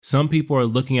some people are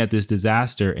looking at this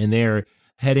disaster and they're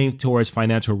heading towards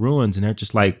financial ruins, and they're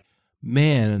just like,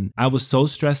 man, I was so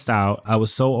stressed out. I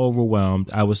was so overwhelmed.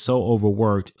 I was so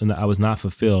overworked, and I was not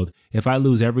fulfilled. If I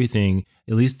lose everything,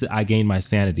 at least I gain my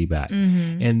sanity back.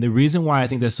 And the reason why I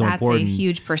think that's important a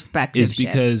huge perspective is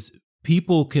because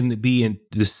people can be in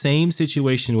the same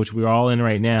situation, which we're all in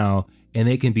right now, and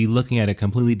they can be looking at it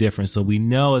completely different. So we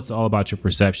know it's all about your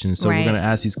perception. So we're going to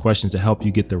ask these questions to help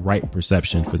you get the right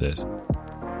perception for this.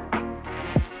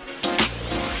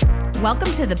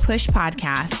 Welcome to the Push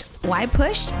Podcast. Why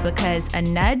push? Because a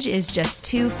nudge is just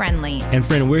too friendly. And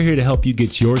friend, we're here to help you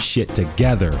get your shit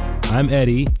together. I'm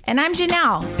Eddie. And I'm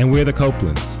Janelle. And we're the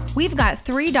Copelands. We've got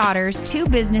 3 daughters, 2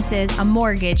 businesses, a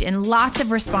mortgage, and lots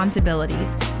of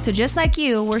responsibilities. So just like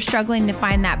you, we're struggling to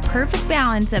find that perfect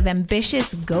balance of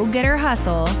ambitious go-getter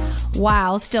hustle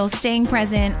while still staying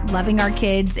present, loving our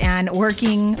kids, and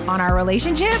working on our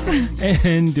relationship.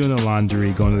 And doing the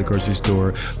laundry, going to the grocery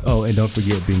store. Oh, and don't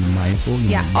forget being mindful.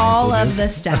 Yeah, all of the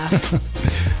stuff.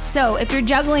 So if you're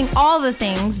juggling all the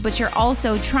things, but you're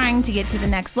also trying to get to the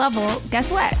next level,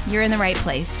 guess what? You're in the right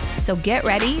place. So get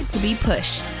ready to be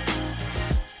pushed.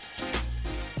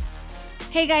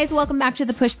 Hey guys, welcome back to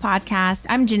the Push Podcast.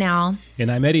 I'm Janelle. And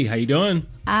I'm Eddie. How you doing?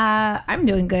 I'm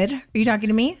doing good. Are you talking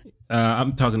to me?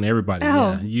 I'm talking to everybody.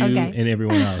 Oh, yeah. You and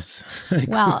everyone else.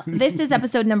 Well, this is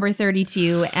episode number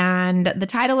 32, and the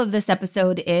title of this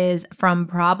episode is From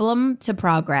Problem to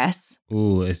Progress.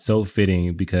 Ooh, it's so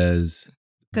fitting because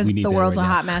the world's a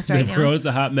hot mess right now. The world's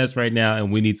a hot mess right now,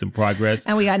 and we need some progress.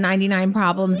 And we got 99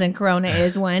 problems, and Corona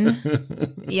is one.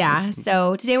 Yeah.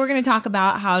 So today we're going to talk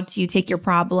about how to take your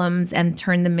problems and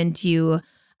turn them into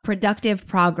productive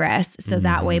progress. So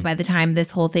that way, by the time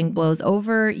this whole thing blows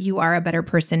over, you are a better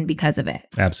person because of it.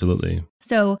 Absolutely.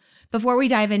 So before we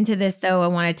dive into this, though, I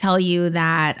want to tell you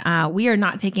that we are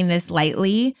not taking this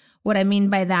lightly. What I mean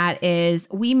by that is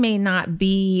we may not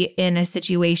be in a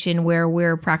situation where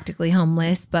we're practically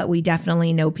homeless, but we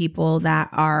definitely know people that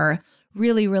are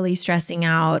really, really stressing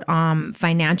out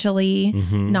financially,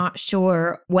 not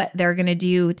sure what they're going to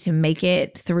do to make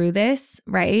it through this,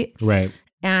 right? Right.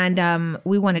 And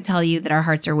we want to tell you that our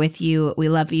hearts are with you. We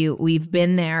love you. We've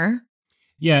been there.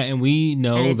 Yeah, and we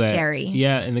know and it's that. Scary.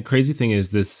 Yeah, and the crazy thing is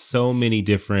there's so many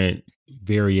different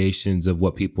variations of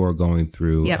what people are going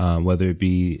through, whether it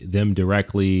be them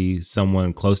directly,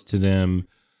 someone close to them,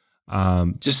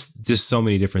 just so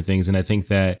many different things. And I think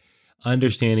that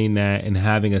understanding that and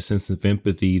having a sense of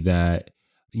empathy that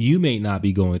you may not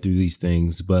be going through these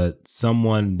things, but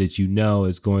someone that you know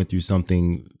is going through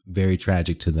something very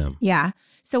tragic to them. Yeah.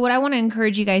 So what I want to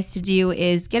encourage you guys to do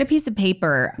is get a piece of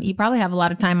paper. You probably have a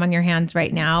lot of time on your hands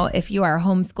right now. If you are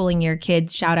homeschooling your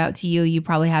kids, shout out to you. You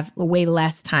probably have way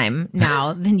less time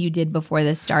now than you did before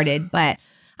this started. But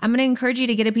I'm going to encourage you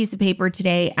to get a piece of paper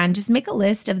today and just make a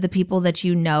list of the people that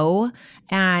you know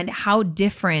and how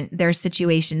different their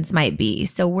situations might be.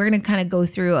 So we're going to kind of go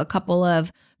through a couple of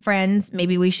friends.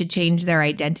 Maybe we should change their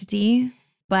identity,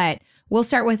 but we'll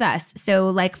start with us. So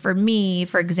like for me,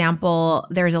 for example,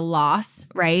 there's a loss,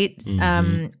 right?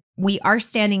 We are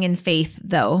standing in faith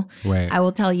though. Right. I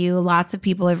will tell you, lots of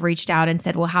people have reached out and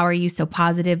said, well, how are you so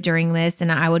positive during this? And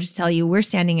I will just tell you, we're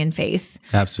standing in faith.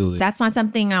 Absolutely. That's not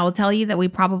something I will tell you that we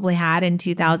probably had in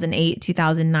 2008,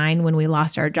 2009 when we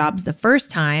lost our jobs the first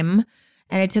time.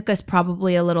 And it took us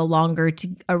probably a little longer to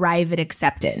arrive at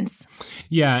acceptance.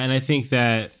 Yeah. And I think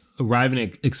that arriving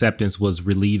at acceptance was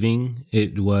relieving.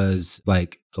 It was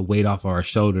like a weight off our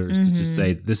shoulders to just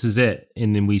say, this is it.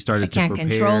 And then we started to prepare.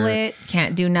 Can't control it.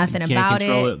 Can't do nothing about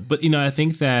it. But, I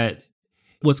think that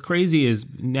what's crazy is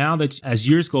now that as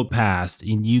years go past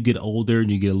and you get older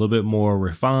and you get a little bit more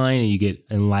refined and you get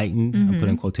enlightened, I'm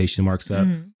putting quotation marks up,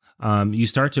 you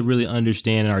start to really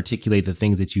understand and articulate the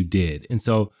things that you did. And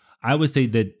so I would say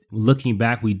that looking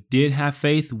back, we did have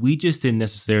faith. We just didn't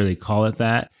necessarily call it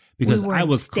that. Because we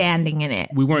weren't standing in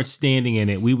it. We weren't standing in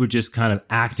it. We were just kind of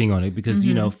acting on it because,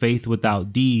 faith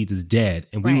without deeds is dead.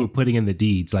 And we were putting in the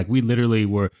deeds. Like we literally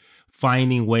were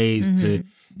finding ways to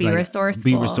be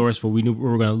resourceful. We knew we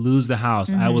were going to lose the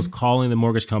house. I was calling the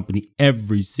mortgage company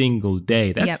every single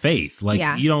day. That's faith.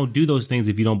 Like you don't do those things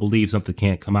if you don't believe something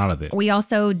can't come out of it. We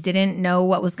also didn't know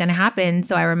what was going to happen.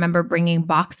 So I remember bringing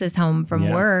boxes home from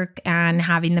work and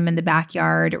having them in the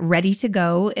backyard ready to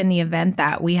go in the event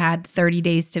that we had 30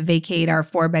 days to vacate our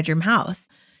 4-bedroom house.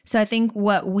 So I think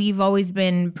what we've always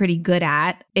been pretty good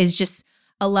at is just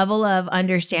a level of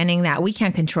understanding that we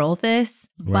can't control this,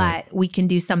 but we can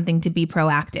do something to be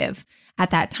proactive.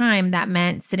 At that time, that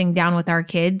meant sitting down with our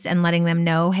kids and letting them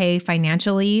know, hey,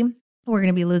 financially, we're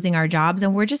going to be losing our jobs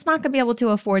and we're just not going to be able to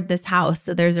afford this house.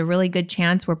 So there's a really good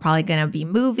chance we're probably going to be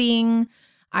moving.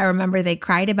 I remember they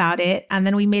cried about it, and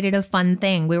then we made it a fun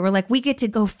thing. We were like, we get to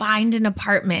go find an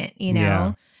apartment, you know?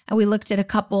 Yeah. And we looked at a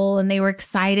couple and they were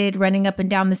excited running up and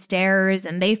down the stairs,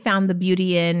 and they found the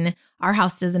beauty in our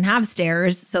house doesn't have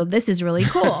stairs. So this is really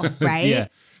cool, right? Yeah.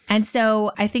 And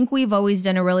so I think we've always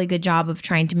done a really good job of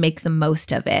trying to make the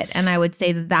most of it. And I would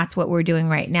say that that's what we're doing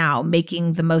right now,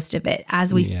 making the most of it.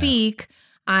 As we speak,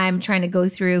 I'm trying to go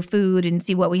through food and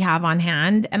see what we have on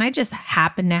hand. And I just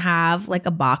happen to have like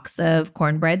a box of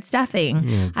cornbread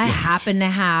stuffing. I happen to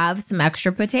have some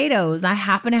extra potatoes. I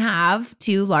happen to have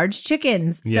 2 large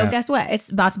chickens. Yeah. So guess what? It's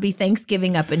about to be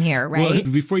Thanksgiving up in here, right?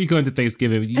 Well, before you go into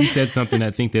Thanksgiving, you said something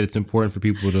I think that it's important for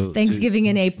people to... Thanksgiving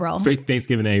in April.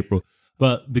 Thanksgiving in April.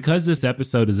 But because this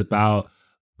episode is about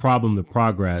problem to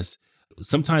progress,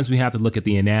 sometimes we have to look at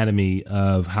the anatomy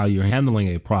of how you're handling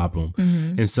a problem.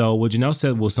 Mm-hmm. And so what Janelle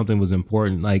said was something was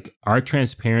important. Like our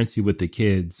transparency with the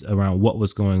kids around what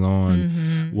was going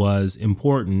on was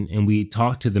important. And we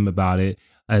talked to them about it.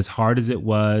 As hard as it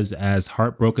was, as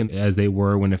heartbroken as they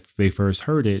were when they first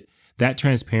heard it, that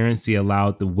transparency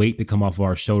allowed the weight to come off of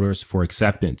our shoulders for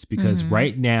acceptance. Because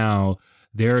right now,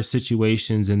 there are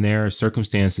situations and there are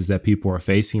circumstances that people are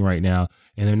facing right now,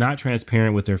 and they're not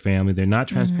transparent with their family. They're not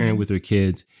transparent with their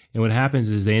kids. And what happens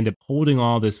is they end up holding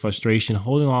all this frustration,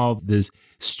 holding all this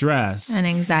stress and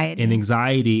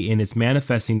anxiety, and it's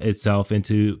manifesting itself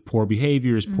into poor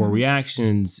behaviors, poor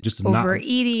reactions, just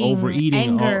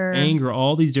overeating, anger,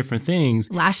 all these different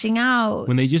things, lashing out,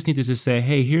 when they just need to just say,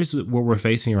 hey, here's what we're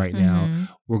facing right now.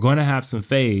 We're going to have some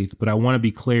faith, but I want to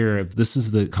be clear if this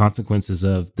is the consequences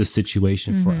of this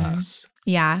situation for us.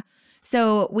 Yeah.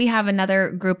 So we have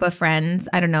another group of friends.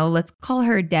 I don't know, let's call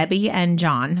her Debbie and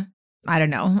John. I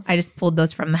don't know. I just pulled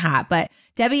those from the hat. But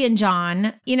Debbie and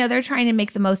John, you know, they're trying to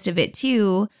make the most of it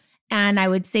too. And I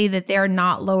would say that they're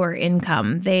not lower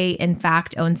income. They, in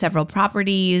fact, own several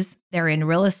properties. They're in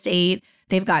real estate.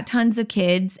 They've got tons of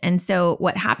kids. And so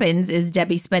what happens is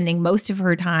Debbie's spending most of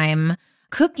her time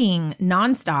cooking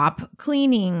nonstop,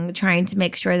 cleaning, trying to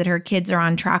make sure that her kids are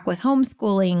on track with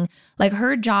homeschooling. Like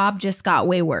her job just got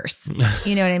way worse.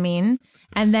 You know what I mean?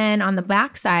 And then on the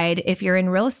backside, if you're in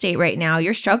real estate right now,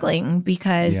 you're struggling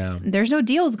because there's no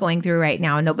deals going through right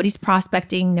now. Nobody's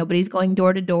prospecting. Nobody's going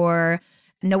door to door.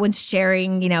 No one's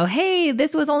sharing, you know, hey,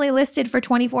 this was only listed for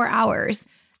 24 hours.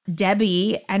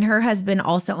 Debbie and her husband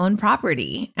also own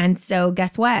property. And so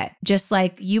guess what? Just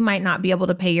like you might not be able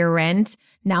to pay your rent,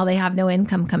 now they have no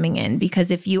income coming in,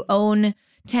 because if you own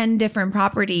 10 different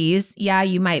properties,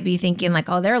 you might be thinking like,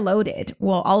 oh, they're loaded.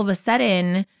 Well, all of a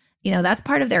sudden, you know, that's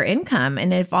part of their income.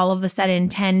 And if all of a sudden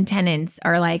 10 tenants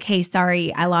are like, hey,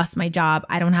 sorry, I lost my job,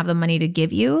 I don't have the money to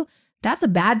give you, that's a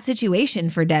bad situation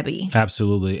for Debbie.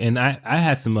 Absolutely. And I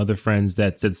had some other friends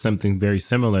that said something very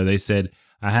similar. They said,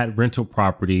 I had rental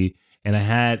property and I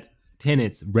had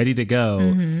tenants ready to go.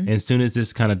 And as soon as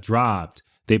this kind of dropped,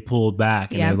 they pulled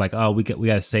back and they're like, oh, we got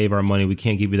to save our money. We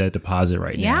can't give you that deposit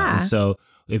right now. And so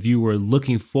if you were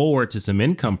looking forward to some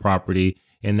income property,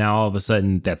 and now all of a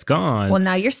sudden that's gone. Well,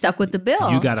 now you're stuck with the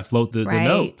bill. You got to float the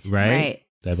note, right?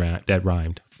 That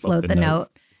rhymed. Float the note.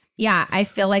 Yeah, I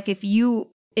feel like if you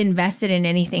invested in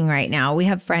anything right now, we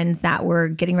have friends that were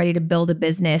getting ready to build a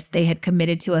business. They had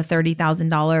committed to a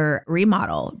 $30,000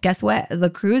 remodel. Guess what? The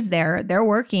crew's there. They're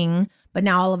working. But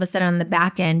now all of a sudden on the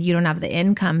back end, you don't have the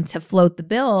income to float the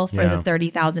bill for the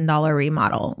 $30,000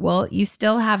 remodel. Well, you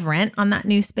still have rent on that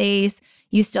new space.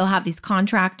 You still have these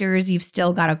contractors. You've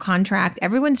still got a contract.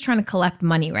 Everyone's trying to collect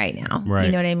money right now. Right.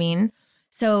 You know what I mean?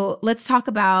 So let's talk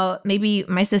about maybe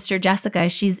my sister Jessica.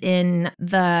 She's in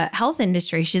the health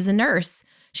industry. She's a nurse.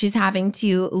 She's having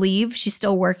to leave. She's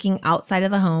still working outside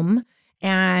of the home.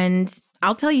 And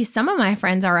I'll tell you, some of my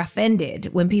friends are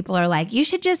offended when people are like, you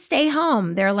should just stay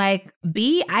home. They're like,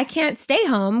 I can't stay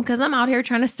home because I'm out here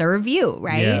trying to serve you,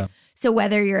 right? Yeah. So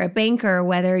whether you're a banker,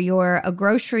 whether you're a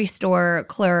grocery store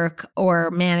clerk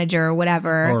or manager or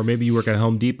whatever. Or maybe you work at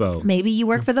Home Depot. Maybe you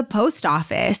work for the post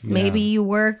office. Yeah. Maybe you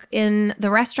work in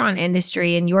the restaurant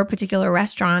industry and your particular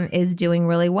restaurant is doing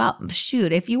really well.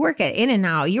 Shoot, if you work at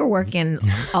In-N-Out, you're working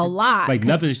a lot. Like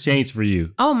nothing's changed for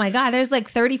you. Oh my God, there's like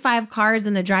 35 cars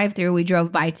in the drive-thru we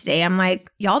drove by today. I'm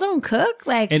like, y'all don't cook?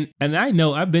 Like, And I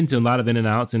know I've been to a lot of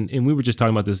In-N-Outs and we were just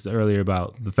talking about this earlier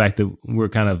about the fact that we're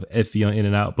kind of iffy on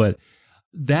In-N-Out, but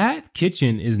that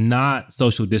kitchen is not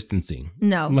social distancing.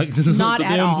 No, like not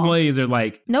at all. The employees are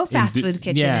like no fast food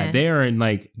kitchen. Yeah, they are in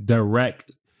like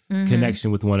direct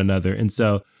connection with one another. And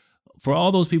so for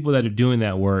all those people that are doing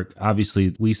that work,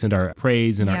 obviously we send our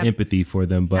praise and our empathy for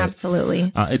them. But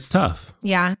absolutely, it's tough.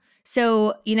 Yeah.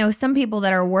 So, some people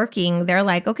that are working, they're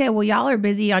like, okay, well, y'all are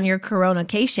busy on your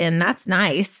coronacation. That's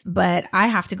nice, but I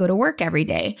have to go to work every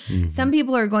day. Mm-hmm. Some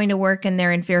people are going to work and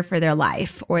they're in fear for their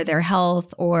life or their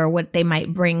health or what they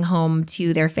might bring home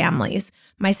to their families.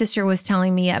 My sister was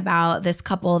telling me about this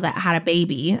couple that had a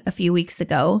baby a few weeks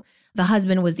ago. The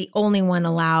husband was the only one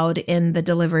allowed in the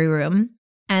delivery room.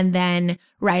 And then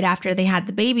right after they had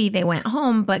the baby, they went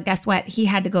home. But guess what? He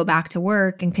had to go back to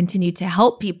work and continue to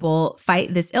help people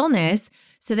fight this illness.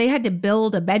 So they had to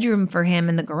build a bedroom for him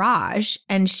in the garage.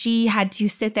 And she had to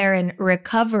sit there and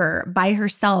recover by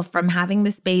herself from having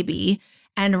this baby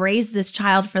and raise this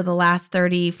child for the last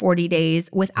 30, 40 days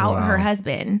without her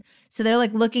husband. So they're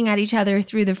like looking at each other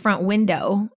through the front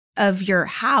window of your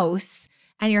house.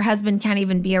 And your husband can't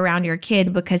even be around your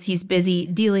kid because he's busy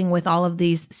dealing with all of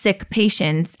these sick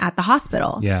patients at the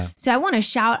hospital. Yeah. So I want to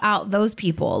shout out those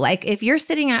people. Like if you're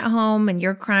sitting at home and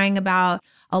you're crying about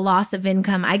a loss of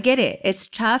income, I get it. It's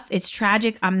tough. It's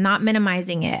tragic. I'm not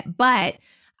minimizing it. But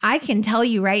I can tell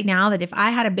you right now that if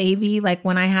I had a baby, like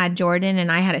when I had Jordan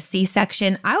and I had a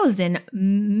C-section, I was in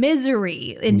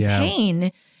misery, in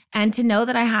pain. And to know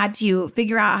that I had to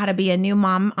figure out how to be a new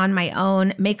mom on my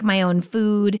own, make my own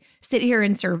food, sit here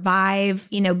and survive,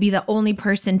 be the only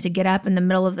person to get up in the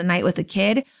middle of the night with a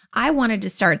kid, I wanted to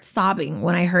start sobbing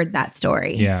when I heard that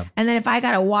story. Yeah. And then if I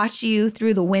got to watch you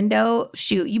through the window,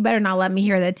 shoot, you better not let me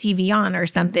hear the TV on or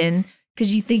something,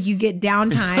 because you think you get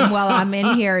downtime while I'm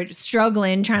in here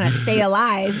struggling, trying to stay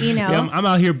alive, Yeah, I'm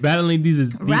out here battling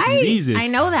these diseases. I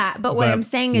know that. But what I'm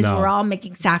saying is we're all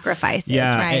making sacrifices,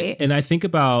 right? And I think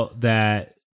about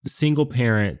that single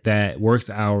parent that works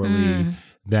hourly,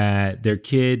 that their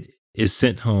kid is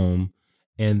sent home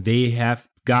and they have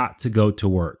got to go to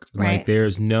work. Right. Like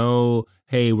there's no,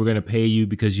 hey, we're going to pay you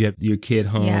because you have your kid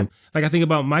home. Yep. Like I think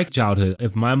about my childhood.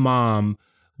 If my mom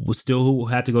was still who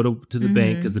had to go to the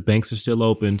bank because the banks are still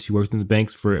open. She worked in the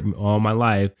banks for all my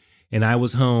life. And I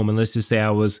was home. And let's just say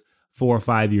I was 4 or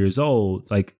 5 years old.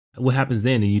 Like what happens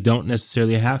then? And you don't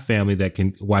necessarily have family that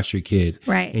can watch your kid.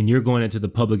 Right. And you're going into the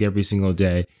public every single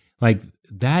day. Like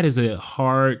that is a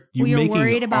hard, you're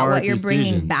worried about what you're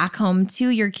bringing back home to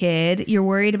your kid. You're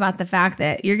worried about the fact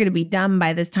that you're going to be done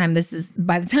by the time this is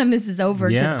over.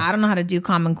 Because I don't know how to do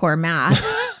Common Core math.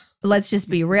 Let's just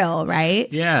be real, right?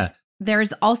 Yeah.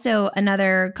 There's also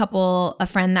another couple, a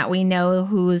friend that we know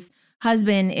whose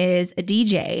husband is a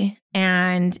DJ.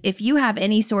 And if you have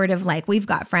any sort of we've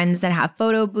got friends that have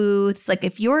photo booths, like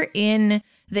if you're in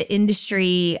the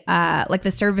industry, like the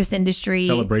service industry,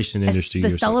 celebration industry,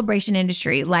 the celebration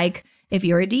industry, like if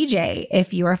you're a DJ,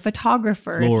 if you're a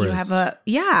photographer, Florist. If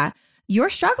you have you're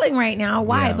struggling right now.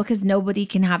 Why? Yeah. Because nobody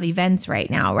can have events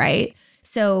right now, right?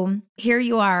 So here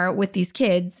you are with these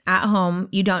kids at home.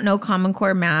 You don't know Common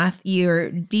Core math.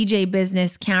 Your DJ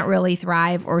business can't really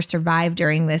thrive or survive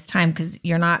during this time because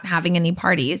you're not having any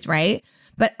parties, right?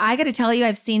 But I got to tell you,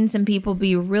 I've seen some people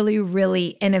be really,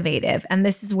 really innovative. And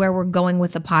this is where we're going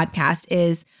with the podcast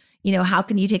is, how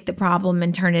can you take the problem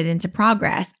and turn it into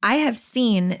progress? I have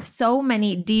seen so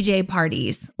many DJ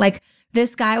parties. Like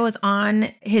this guy was on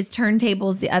his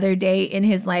turntables the other day in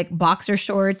his boxer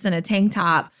shorts and a tank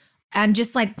top, and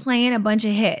just playing a bunch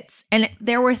of hits. And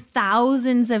there were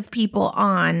thousands of people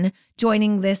on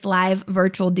joining this live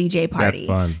virtual DJ party.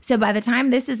 That's fun. So by the time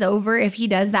this is over, if he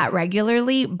does that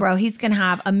regularly, bro, he's going to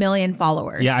have 1 million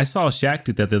followers. Yeah, I saw Shaq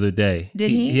do that the other day.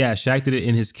 Did he? Yeah, Shaq did it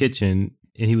in his kitchen.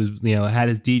 And he was, had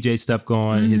his DJ stuff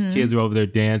going. His kids were over there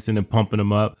dancing and pumping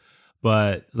them up.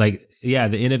 But the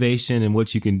innovation and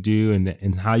what you can do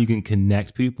and how you can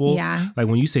connect people. Yeah. Like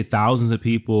when you say thousands of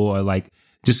people are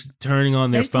just turning on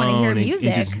their phone and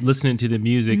just listening to the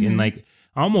music and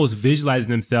almost visualizing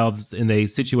themselves in a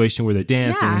situation where they're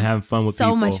dancing and having fun with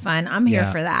people. So much fun. I'm here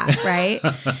for that, right?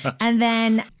 And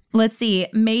then let's see,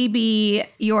 maybe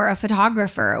you're a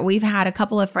photographer. We've had a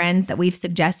couple of friends that we've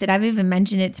suggested. I've even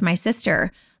mentioned it to my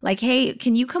sister. Hey,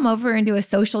 can you come over and do a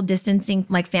social distancing,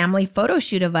 family photo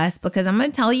shoot of us? Because I'm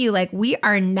going to tell you, we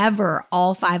are never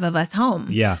all 5 of us home.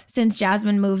 Yeah. Since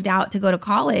Jasmine moved out to go to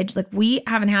college, we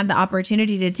haven't had the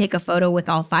opportunity to take a photo with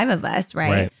all 5 of us,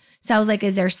 right? So I was like,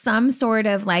 is there some sort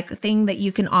of thing that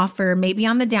you can offer maybe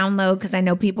on the down low? Because I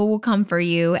know people will come for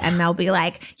you and they'll be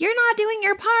like, you're not doing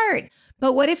your part.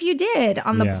 But what if you did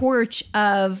on the porch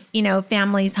of,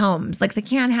 families' homes? They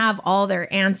can't have all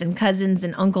their aunts and cousins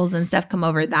and uncles and stuff come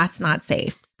over. That's not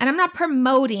safe. And I'm not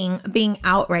promoting being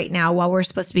out right now while we're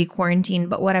supposed to be quarantined.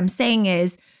 But what I'm saying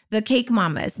is the Cake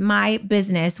Mamas, my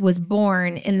business was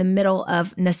born in the middle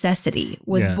of necessity,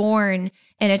 was born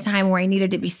in a time where I needed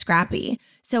to be scrappy.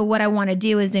 So what I want to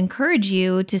do is encourage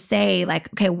you to say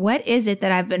okay, what is it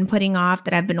that I've been putting off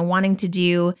that I've been wanting to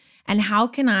do? And how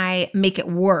can I make it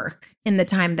work in the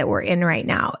time that we're in right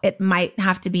now? It might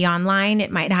have to be online.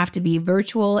 It might have to be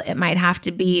virtual. It might have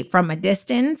to be from a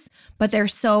distance. But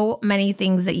there's so many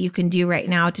things that you can do right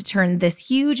now to turn this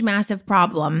huge, massive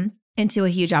problem into a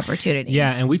huge opportunity.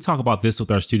 Yeah. And we talk about this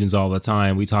with our students all the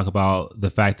time. We talk about the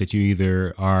fact that you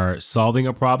either are solving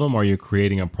a problem or you're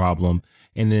creating a problem.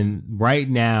 And then right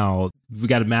now, we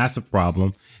got a massive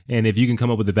problem. And if you can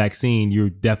come up with a vaccine, you're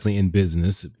definitely in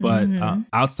business. But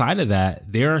outside of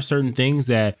that, there are certain things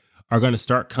that are going to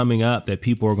start coming up that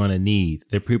people are going to need.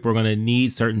 That people are going to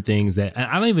need certain things that, and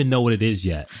I don't even know what it is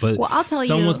yet. But I'll tell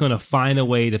someone's going to find a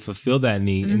way to fulfill that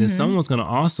need. And then someone's going to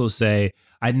also say,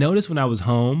 I noticed when I was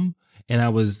home and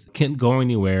I couldn't go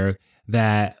anywhere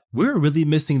that we're really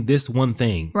missing this one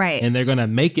thing. Right. And they're going to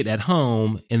make it at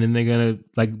home and then they're going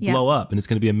to blow up and it's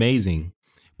going to be amazing.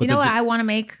 But you know what I want to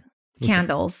make?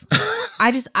 Candles.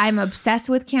 I'm obsessed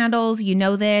with candles. You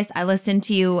know this. I listened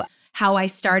to how I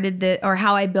started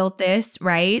how I built this,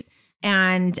 right?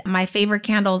 And my favorite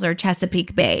candles are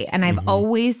Chesapeake Bay. And I've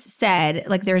always said,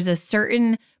 like, there's a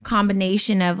certain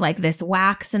combination of like this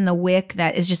wax and the wick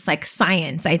that is just like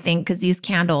science, I think, because these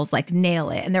candles like nail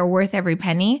it and they're worth every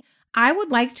penny. I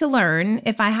would like to learn,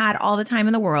 if I had all the time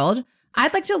in the world,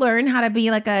 I'd like to learn how to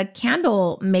be like a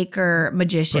candle maker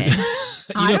magician.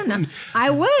 I don't know. I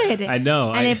would. I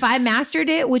know. And if I mastered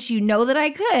it, which you know that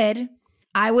I could,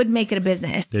 I would make it a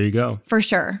business. There you go. For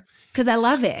sure. Because I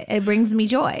love it. It brings me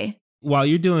joy. While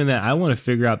you're doing that, I want to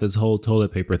figure out this whole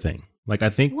toilet paper thing. Like, I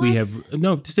think we have,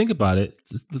 just think about it.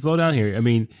 Slow down here. I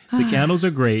mean, the candles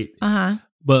are great.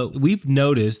 But we've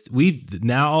noticed,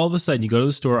 now all of a sudden you go to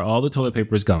the store, all the toilet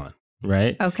paper is gone.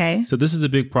 Right? Okay. So this is a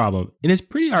big problem. And it's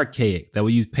pretty archaic that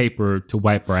we use paper to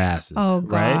wipe our asses. Oh,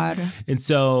 God. Right? And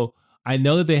so I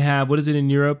know that they have, what is it in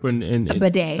Europe? A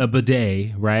bidet. A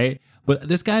bidet, right? But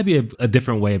there's got to be a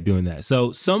different way of doing that.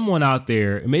 So someone out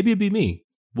there, maybe it'd be me,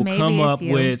 will come up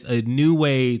with a new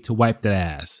way to wipe that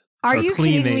ass. Are you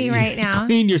kidding me right now?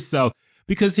 Clean yourself.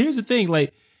 Because here's the thing,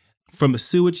 like, from a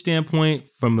sewage standpoint,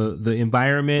 from the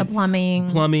environment, the plumbing,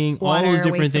 water, all those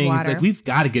different things, like, we've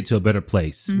got to get to a better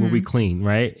place where we clean,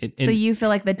 right? And so you feel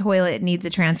like the toilet needs a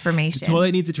transformation. The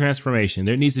toilet needs a transformation.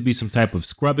 There needs to be some type of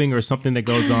scrubbing or something that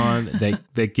goes on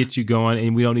that gets you going,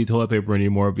 and we don't need toilet paper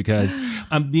anymore, because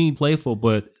I'm being playful,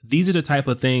 but these are the type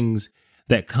of things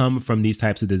that come from these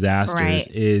types of disasters.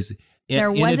 Right. There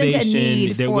wasn't a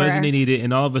need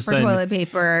and all of a sudden toilet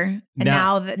paper, and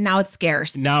now it's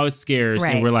scarce. Now it's scarce,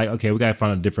 right. And we're like, okay, we got to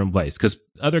find a different place, because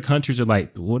other countries are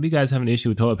like, what do you guys have an issue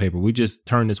with toilet paper? We just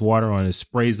turn this water on, it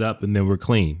sprays up, and then we're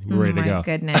clean. We're ready to go. My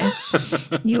goodness,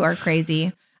 you are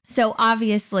crazy. So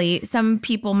obviously, some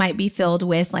people might be filled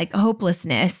with like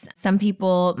hopelessness. Some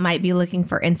people might be looking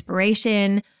for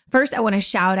inspiration. First, I want to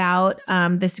shout out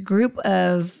this group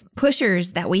of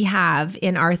pushers that we have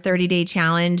in our 30-day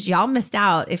challenge. Y'all missed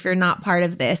out if you're not part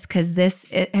of this, because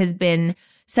it has been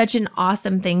such an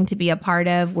awesome thing to be a part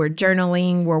of. We're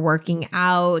journaling, we're working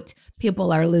out,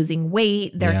 people are losing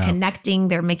weight, they're connecting,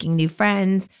 they're making new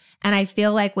friends. And I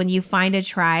feel like when you find a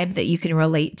tribe that you can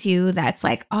relate to, that's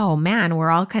like, oh man, we're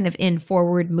all kind of in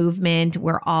forward movement.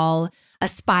 We're all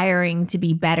aspiring to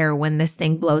be better when this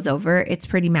thing blows over. It's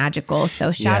pretty magical.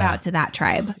 So shout out to that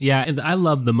tribe. Yeah. And I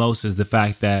love the most is the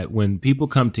fact that when people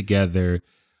come together,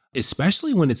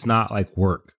 especially when it's not like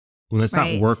work, when it's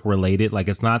not work related, like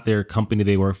it's not their company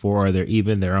they work for, or they're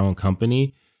even their own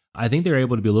company, I think they're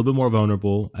able to be a little bit more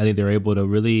vulnerable. I think they're able to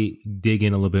really dig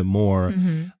in a little bit more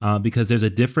because there's a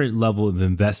different level of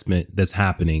investment that's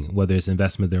happening, whether it's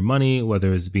investment of their money,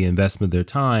 whether it's be investment of their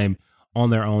time on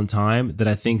their own time, that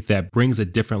I think that brings a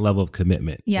different level of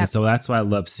commitment. Yeah. And so that's what I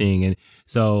love seeing. And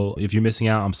so if you're missing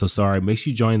out, I'm so sorry. Make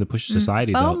sure you join the Pusher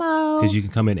Society though, because you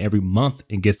can come in every month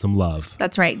and get some love.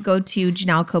 That's right. Go to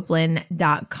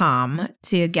JanelleCopeland.com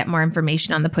to get more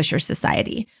information on the Pusher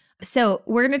Society. So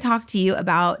we're going to talk to you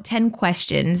about 10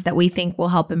 questions that we think will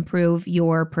help improve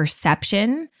your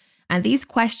perception. And these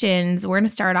questions, we're going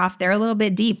to start off, they're a little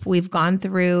bit deep. We've gone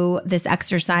through this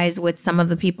exercise with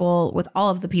all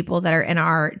of the people that are in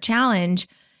our challenge.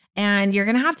 And you're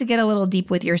going to have to get a little deep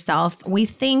with yourself. We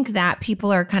think that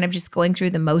people are kind of just going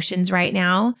through the motions right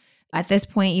now. At this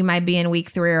point, you might be in week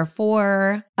 3 or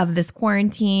 4 of this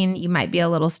quarantine. You might be a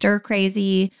little stir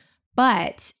crazy.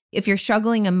 But if you're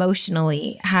struggling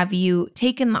emotionally, have you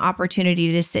taken the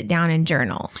opportunity to sit down and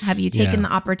journal? Have you taken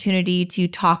the opportunity to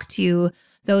talk to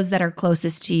those that are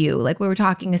closest to you? Like we were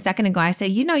talking a second ago, I said,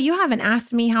 you haven't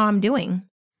asked me how I'm doing.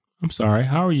 I'm sorry.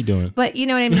 How are you doing? But you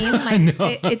know what I mean?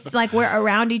 Like it's like we're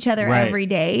around each other every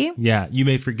day. Yeah. You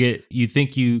may forget. You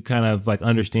think you kind of like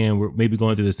understand we're maybe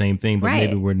going through the same thing, but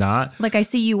maybe we're not. Like I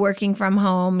see you working from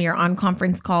home. You're on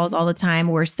conference calls all the time.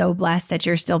 We're so blessed that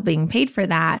you're still being paid for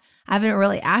that. I haven't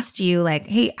really asked you like,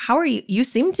 hey, how are you? You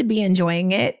seem to be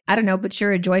enjoying it. I don't know, but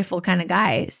you're a joyful kind of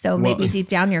guy. So maybe deep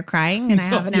down you're crying and I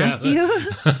haven't asked you.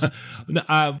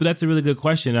 But that's a really good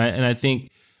question. And I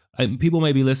think people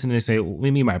may be listening and say, what do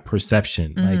you mean by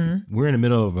perception? Like we're in the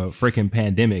middle of a freaking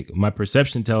pandemic. My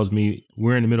perception tells me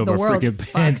we're in the middle of a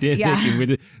freaking pandemic.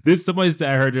 Yeah. This somebody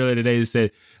I heard earlier today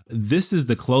said, this is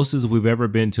the closest we've ever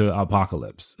been to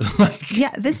apocalypse.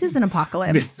 This is an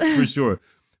apocalypse. For sure.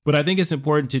 But I think it's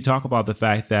important to talk about the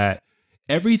fact that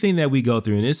everything that we go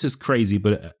through, and this is crazy,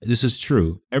 but this is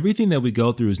true. Everything that we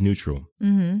go through is neutral.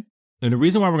 Mm-hmm. And the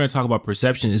reason why we're going to talk about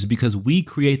perception is because we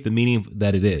create the meaning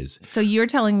that it is. So you're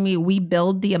telling me we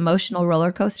build the emotional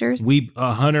roller coasters? We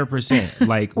 100%.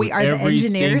 Like we are every the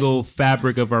engineers. Single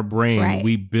fabric of our brain,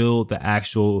 we build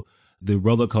the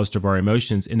roller coaster of our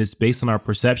emotions. And it's based on our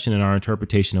perception and our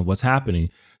interpretation of what's happening.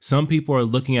 Some people are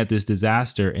looking at this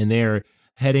disaster and they're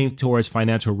heading towards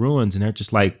financial ruins. And they're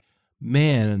just like,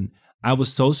 man, I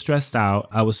was so stressed out.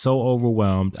 I was so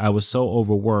overwhelmed. I was so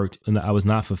overworked and I was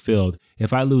not fulfilled.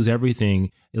 If I lose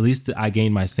everything, at least I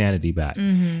gain my sanity back.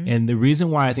 Mm-hmm. And the reason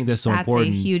why I think that's so important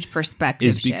a huge perspective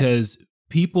is because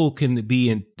people can be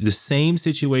in the same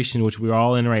situation, which we're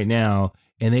all in right now,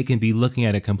 and they can be looking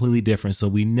at it completely different. So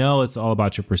we know it's all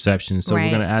about your perception. So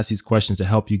we're going to ask these questions to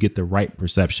help you get the right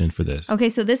perception for this. Okay,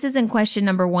 so this isn't question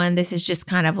number one. This is just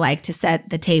kind of like to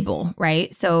set the table,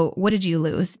 right? So what did you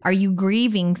lose? Are you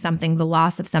grieving something, the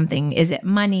loss of something? Is it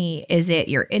money? Is it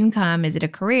your income? Is it a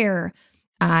career?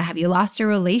 Have you lost a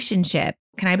relationship?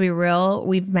 Can I be real?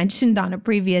 We've mentioned on a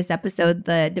previous episode,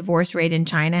 the divorce rate in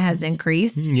China has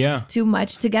increased. Yeah. Too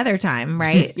much together time,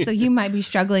 right? So you might be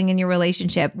struggling in your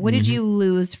relationship. What did you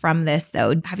lose from this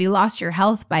though? Have you lost your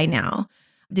health by now?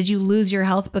 Did you lose your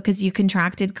health because you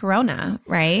contracted corona,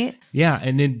 right? Yeah.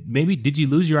 And then maybe did you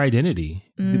lose your identity?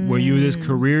 Were you this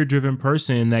career-driven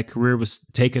person and that career was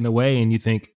taken away and you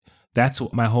think, that's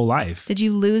my whole life. Did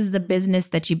you lose the business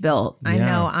that you built? I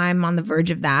know I'm on the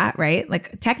verge of that, right?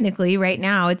 Like technically right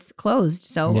now it's closed.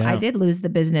 So I did lose the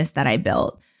business that I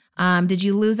built. Did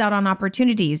you lose out on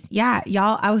opportunities? Yeah,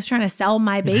 y'all, I was trying to sell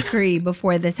my bakery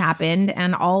before this happened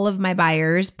and all of my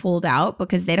buyers pulled out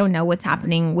because they don't know what's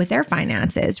happening with their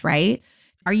finances, right?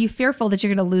 Are you fearful that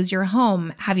you're going to lose your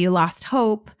home? Have you lost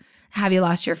hope? Have you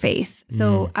lost your faith?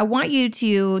 So I want you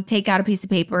to take out a piece of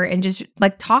paper and just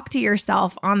like talk to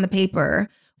yourself on the paper.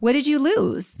 What did you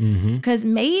lose? Because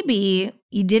maybe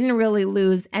you didn't really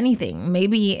lose anything.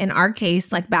 Maybe in our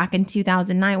case, like back in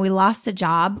 2009, we lost a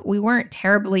job we weren't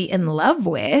terribly in love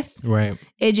with. Right.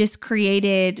 It just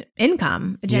created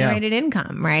income, it generated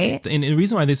income, right? And the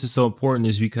reason why this is so important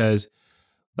is because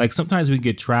like sometimes we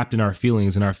get trapped in our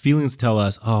feelings and our feelings tell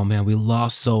us, oh man, we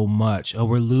lost so much. Oh,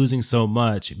 we're losing so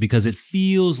much because it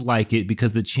feels like it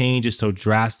because the change is so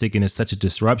drastic and it's such a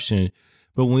disruption.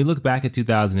 But when we look back at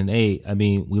 2008, I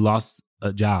mean, we lost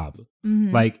a job.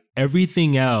 Like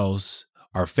everything else,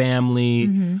 our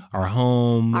family, our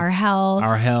home, our health,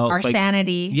 our like,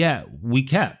 sanity. Yeah, we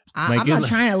kept. I'm not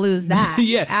trying to lose that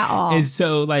at all. And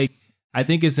so like, I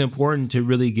think it's important to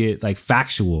really get like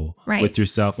factual with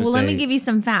yourself. And let me give you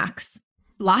some facts.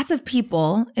 Lots of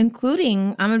people,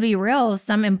 including, I'm going to be real,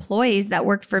 some employees that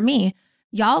worked for me,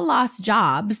 y'all lost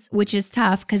jobs, which is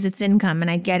tough because it's income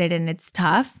and I get it and it's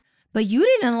tough, but you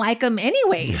didn't like them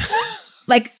anyways.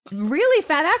 Like really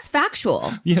that's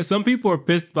factual. Yeah, some people are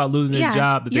pissed about losing a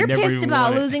job that they never even wanted. You're pissed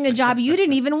about losing a job you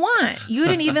didn't even want. You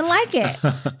didn't even like it.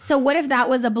 So what if that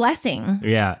was a blessing?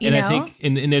 Yeah, and I think,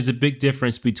 and there's a big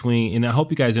difference between, and I hope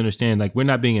you guys understand, like we're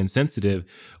not being insensitive.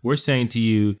 We're saying to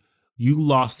you, you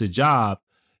lost a job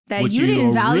that you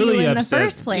didn't value really in the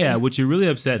first place. Yeah, what you're really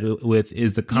upset with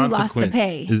is the consequence. You lost the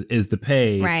pay. Is the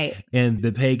pay. Right. And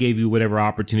the pay gave you whatever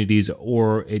opportunities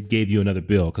or it gave you another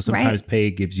bill. Because sometimes pay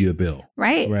gives you a bill.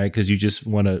 Right. Right. Because you just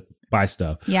want to buy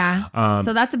stuff. Yeah.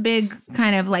 So that's a big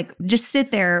kind of like, just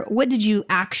sit there. What did you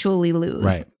actually lose?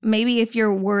 Right. Maybe if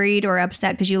you're worried or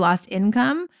upset because you lost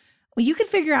income, well, you could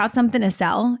figure out something to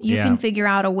sell. You can figure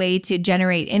out a way to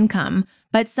generate income.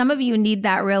 But some of you need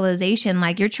that realization,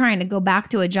 like you're trying to go back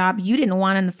to a job you didn't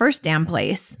want in the first damn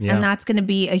place. Yeah. And that's going to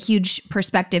be a huge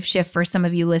perspective shift for some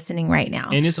of you listening right now.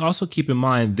 And it's also, keep in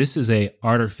mind, this is a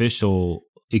artificial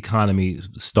economy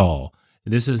stall.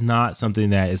 This is not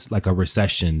something that is like a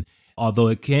recession. Although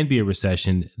it can be a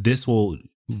recession, this will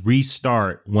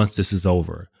restart once this is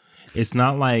over. it's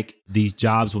not like these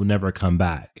jobs will never come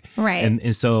back. Right.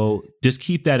 And so just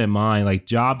keep that in mind. Like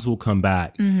jobs will come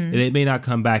back. Mm-hmm. They may not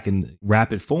come back in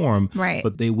rapid form, right,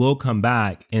 but they will come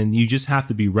back, and you just have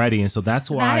to be ready. And so that's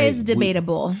why that is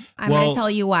debatable. I'm going to tell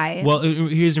you why. Well,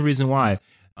 here's the reason why.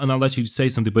 And I'll let you say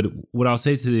something, but what I'll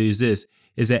say to you is this,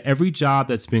 is that every job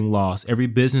that's being lost, every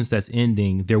business that's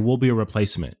ending, there will be a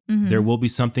replacement. Mm-hmm. There will be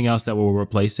something else that will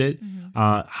replace it.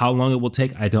 Mm-hmm. How long it will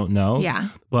take, I don't know. Yeah.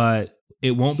 But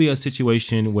it won't be a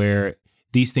situation where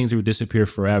these things will disappear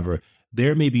forever.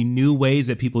 There may be new ways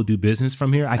that people do business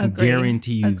from here. I can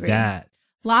guarantee you that.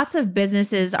 Lots of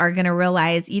businesses are going to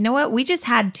realize, you know what? We just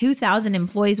had 2,000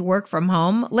 employees work from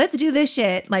home. Let's do this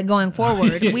shit like going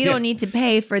forward. We don't need to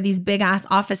pay for these big ass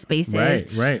office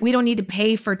spaces. Right. We don't need to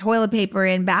pay for toilet paper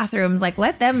in bathrooms. Like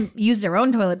let them use their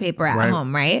own toilet paper at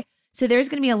home, right? So there's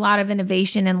going to be a lot of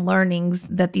innovation and learnings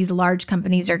that these large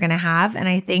companies are going to have. And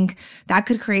I think that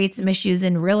could create some issues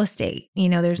in real estate. You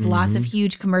know, there's lots of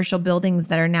huge commercial buildings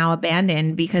that are now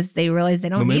abandoned because they realize they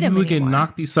don't need them anymore. Maybe we can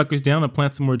knock these suckers down and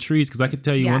plant some more trees. Because I can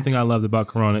tell you one thing I loved about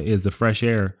Corona is the fresh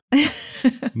air.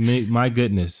 My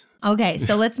goodness. Okay,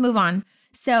 so let's move on.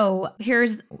 So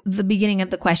here's the beginning of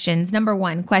the questions. Number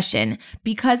 1 question,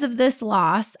 because of this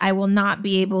loss, I will not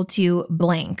be able to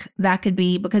blank. That could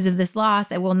be because of this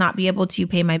loss, I will not be able to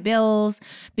pay my bills.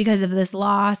 Because of this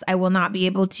loss, I will not be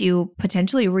able to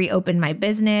potentially reopen my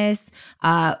business,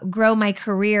 grow my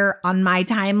career on my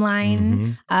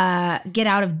timeline, get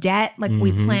out of debt like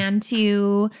we plan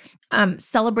to,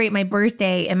 celebrate my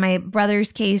birthday, in my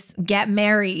brother's case, get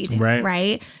married,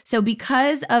 right? So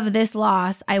because of this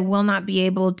loss, I will not be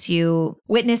able to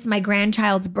witness my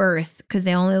grandchild's birth because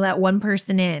they only let one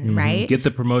person in, right? Get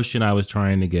the promotion I was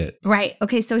trying to get. Right.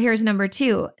 Okay, so here's number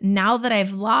 2. Now that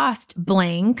I've lost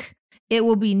blank, it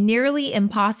will be nearly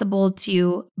impossible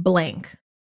to blank.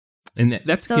 And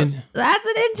that's an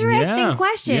interesting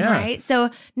question, right? So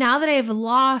now that I've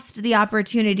lost the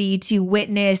opportunity to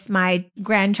witness my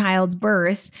grandchild's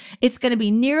birth, it's going to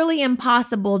be nearly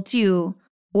impossible to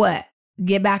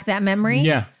get back that memory?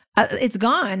 Yeah. It's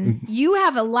gone. You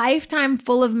have a lifetime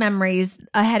full of memories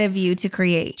ahead of you to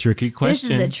create. Tricky question.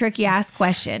 This is a tricky ass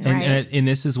question, right? And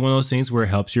this is one of those things where it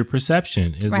helps your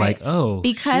perception. It's like,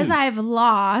 because I've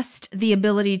lost the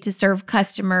ability to serve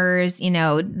customers, you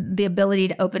know, the ability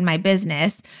to open my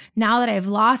business. Now that I've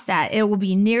lost that, it will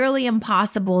be nearly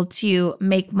impossible to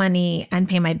make money and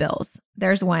pay my bills.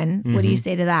 There's one. What do you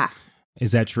say to that?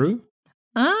 Is that true?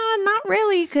 Not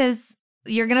really, because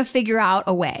you're going to figure out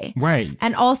a way. Right.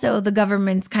 And also the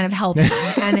government's kind of helping.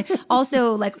 And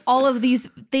also like all of these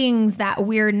things that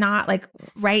we're not like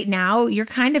right now, you're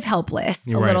kind of helpless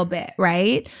a little bit,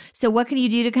 right? So what can you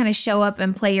do to kind of show up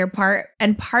and play your part?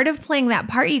 And part of playing that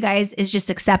part, you guys, is just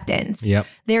acceptance. Yep.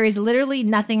 There is literally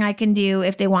nothing I can do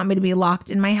if they want me to be locked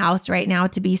in my house right now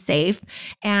to be safe.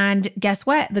 And guess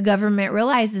what? The government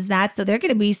realizes that. So they're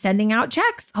going to be sending out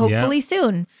checks hopefully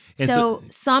soon. So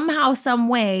somehow, some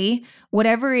way,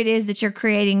 whatever it is that you're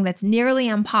creating that's nearly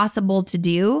impossible to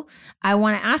do, I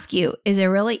want to ask you, is it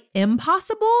really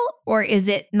impossible or is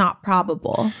it not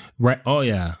probable? Right. Oh,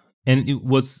 yeah. And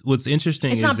what's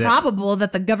interesting it's is not probable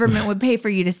that the government would pay for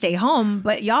you to stay home,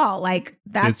 but y'all, like,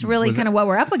 that's really kind of what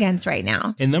we're up against right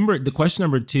now. And the question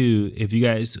number 2, if you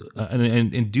guys,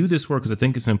 and do this work because I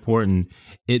think it's important,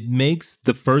 it makes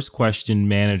the first question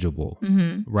manageable,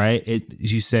 right?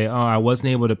 You say, I wasn't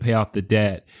able to pay off the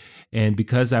debt. And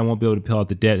because I won't be able to pay off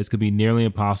the debt, it's going to be nearly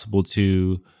impossible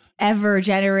to ever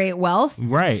generate wealth.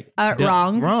 Right.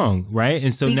 Wrong. Right.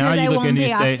 And so because now you look and you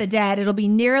say, I won't pay off the debt. It'll be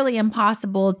nearly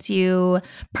impossible to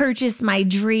purchase my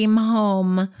dream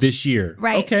home this year.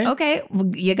 Right. Okay.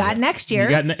 You got next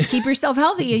year. Keep yourself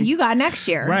healthy and you got next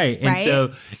year. Right. And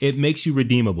so it makes you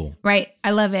redeemable. Right.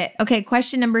 I love it. Okay.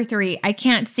 Question number 3. I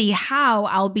can't see how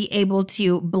I'll be able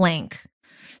to blank.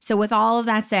 So with all of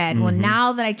that said, well,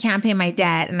 now that I can't pay my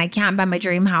debt and I can't buy my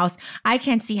dream house, I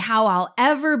can't see how I'll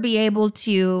ever be able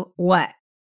to what?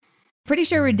 Pretty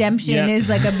sure redemption is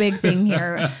like a big thing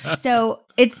here. So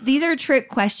these are trick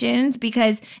questions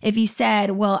because if you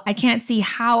said, well, I can't see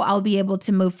how I'll be able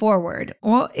to move forward,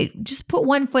 well, just put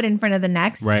one foot in front of the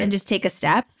next and just take a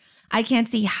step. I can't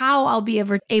see how I'll be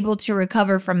ever able to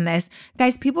recover from this.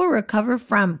 Guys, people recover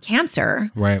from cancer.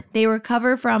 Right. They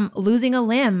recover from losing a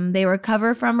limb. They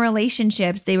recover from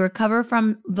relationships. They recover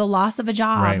from the loss of a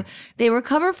job. Right. They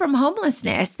recover from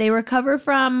homelessness. They recover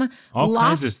from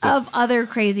lots of other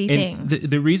crazy things.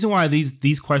 The reason why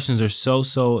these questions are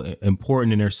so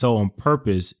important and they're so on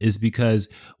purpose is because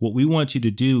what we want you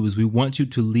to do is we want you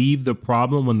to leave the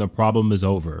problem when the problem is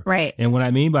over. Right. And what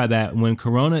I mean by that, when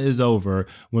Corona is over,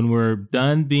 when we're we're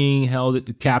done being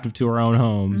held captive to our own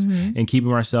homes and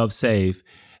keeping ourselves safe,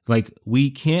 like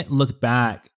we can't look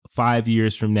back 5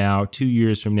 years from now, 2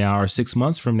 years from now, or 6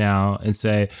 months from now and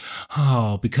say,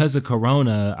 oh, because of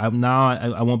Corona, I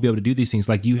won't be able to do these things.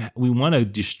 Like we want to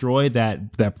destroy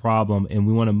that problem, and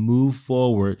we want to move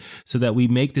forward so that we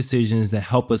make decisions that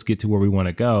help us get to where we want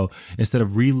to go, instead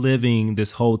of reliving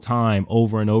this whole time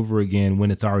over and over again when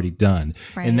it's already done.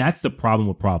 Right. And that's the problem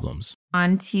with problems.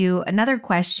 On to another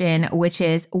question, which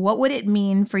is, what would it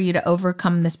mean for you to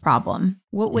overcome this problem?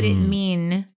 What would it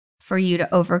mean for you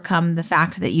to overcome the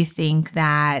fact that you think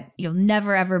that you'll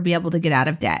never, ever be able to get out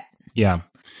of debt? Yeah.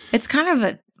 It's kind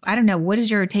of I don't know. What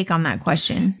is your take on that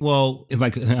question? Well,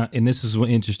 and this is an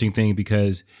interesting thing,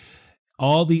 because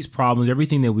all these problems,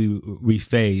 everything that we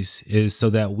face is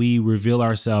so that we reveal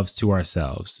ourselves to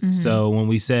ourselves. So when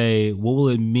we say, what will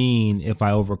it mean if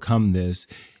I overcome this?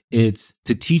 It's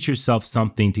to teach yourself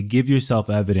something, to give yourself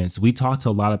evidence. We talk to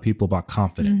a lot of people about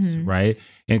confidence, right?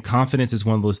 And confidence is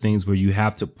one of those things where you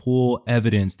have to pull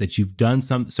evidence that you've done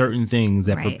some certain things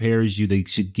that prepares you. They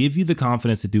should give you the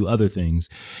confidence to do other things.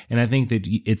 And I think that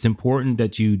it's important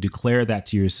that you declare that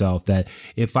to yourself, that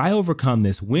if I overcome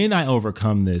this, when I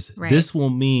overcome this, this will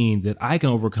mean that I can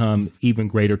overcome even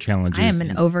greater challenges. I am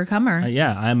an overcomer.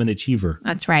 Yeah, I'm an achiever.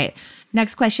 That's right.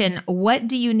 Next question. What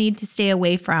do you need to stay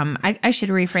away from? I should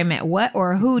reframe it. What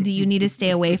or who do you need to stay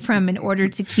away from in order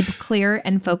to keep a clear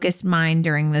and focused mind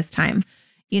during this time?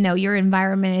 You know, your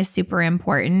environment is super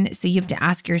important. So you have to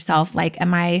ask yourself, like,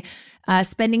 am I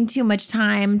spending too much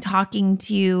time talking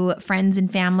to friends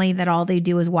and family that all they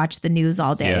do is watch the news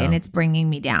all day and it's bringing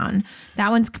me down?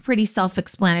 That one's pretty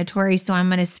self-explanatory. So I'm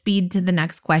going to speed to the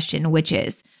next question, which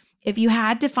is, if you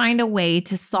had to find a way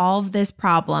to solve this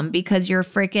problem because your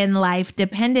freaking life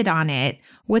depended on it,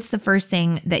 what's the first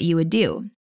thing that you would do?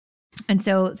 And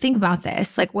so think about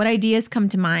this. Like, what ideas come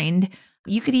to mind?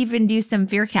 You could even do some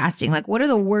fear casting. Like, what are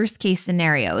the worst case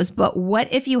scenarios? But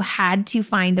what if you had to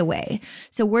find a way?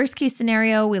 So worst case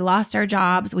scenario, we lost our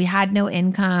jobs. We had no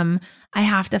income. I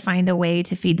have to find a way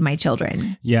to feed my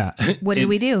children. Yeah. What did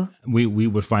we do? We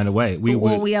would find a way.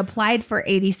 We applied for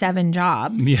 87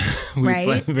 jobs. Yeah. We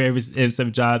applied for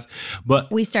 87 jobs. But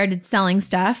we started selling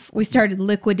stuff. We started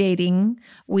liquidating.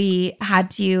 We had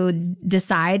to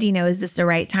decide, is this the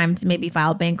right time to maybe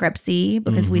file bankruptcy?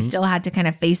 Because we still had to kind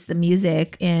of face the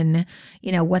music in,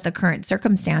 what the current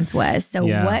circumstance was. So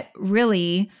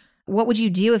what would you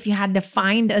do if you had to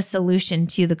find a solution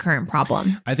to the current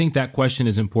problem? I think that question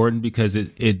is important because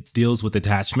it deals with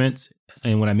attachments.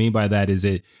 And what I mean by that is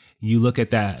you look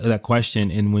at that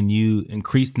question, and when you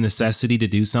increase the necessity to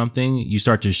do something, you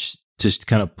start to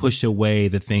kind of push away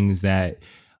the things that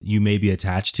you may be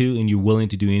attached to, and you're willing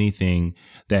to do anything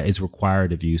that is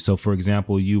required of you. So for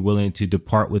example, you're willing to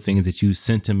depart with things that you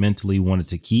sentimentally wanted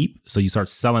to keep. So you start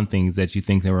selling things that you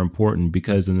think they were important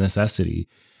because of necessity.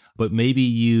 But maybe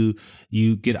you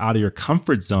get out of your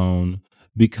comfort zone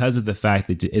because of the fact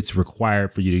that it's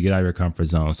required for you to get out of your comfort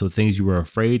zone. So things you were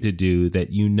afraid to do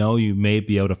that you may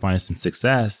be able to find some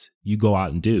success, you go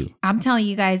out and do. I'm telling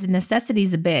you guys,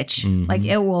 necessity's a bitch. Like,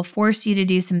 it will force you to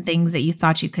do some things that you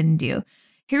thought you couldn't do.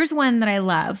 Here's one that I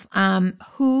love.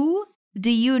 Who do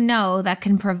you know that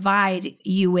can provide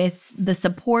you with the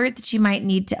support that you might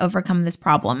need to overcome this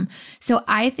problem? So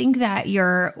I think that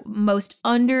your most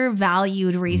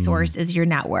undervalued resource is your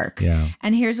network. Yeah.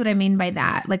 And here's what I mean by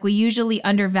that. Like, we usually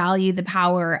undervalue the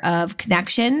power of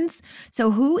connections.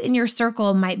 So who in your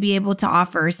circle might be able to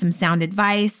offer some sound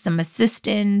advice, some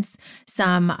assistance,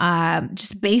 some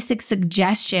just basic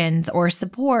suggestions or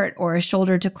support or a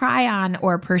shoulder to cry on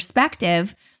or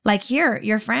perspective? Like, here,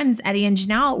 your friends, Eddie and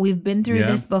Janelle, we've been through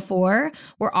this before.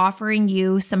 We're offering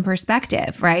you some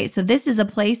perspective, right? So this is a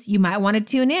place you might want to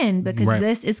tune in because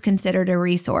this is considered a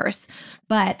resource.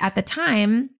 But at the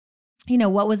time,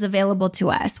 what was available to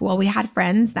us? Well, we had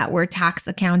friends that were tax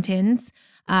accountants.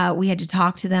 We had to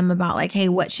talk to them about like, hey,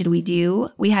 what should we do?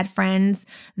 We had friends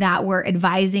that were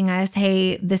advising us,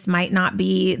 hey, this might not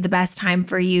be the best time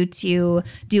for you to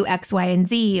do X, Y, and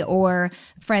Z, or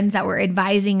friends that were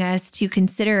advising us to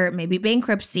consider maybe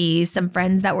bankruptcy, some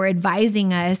friends that were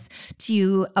advising us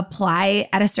to apply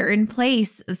at a certain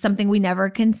place, something we never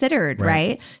considered,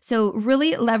 right? So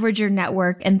really leverage your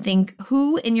network and think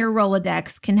who in your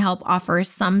Rolodex can help offer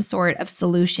some sort of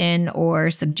solution or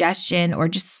suggestion or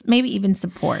just maybe even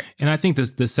support. And I think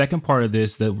the second part of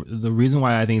this, the reason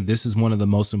why I think this is one of the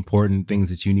most important things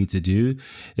that you need to do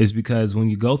is because when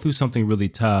you go through something really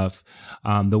tough,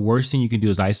 the worst thing you can do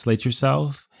is isolate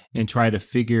yourself and try to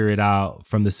figure it out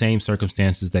from the same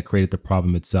circumstances that created the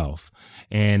problem itself.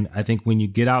 And I think when you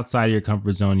get outside of your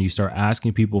comfort zone, you start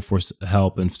asking people for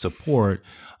help and support.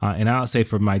 And I'll say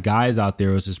for my guys out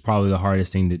there, which is probably the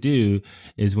hardest thing to do,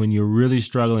 is when you're really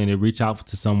struggling to reach out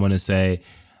to someone and say,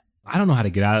 I don't know how to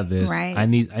get out of this. Right. I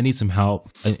need some help.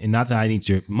 And not that I need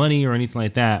your money or anything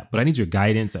like that, but I need your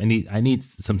guidance. I need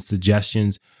some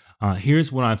suggestions.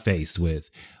 Here's what I'm faced with.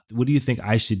 What do you think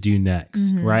I should do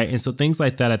next? Mm-hmm. Right. And so things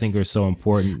like that, I think, are so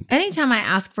important. Anytime I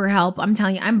ask for help, I'm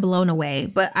telling you, I'm blown away.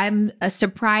 But I'm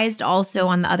surprised also,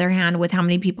 on the other hand, with how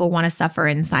many people want to suffer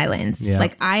in silence. Yeah.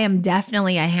 Like, I am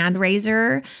definitely a hand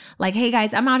raiser. Like, hey,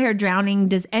 guys, I'm out here drowning.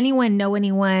 Does anyone know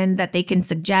anyone that they can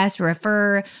suggest,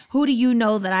 refer? Who do you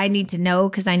know that I need to know?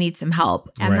 Because I need some help.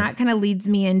 And that kind of leads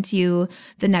me into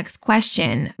the next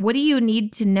question. What do you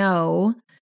need to know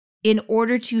in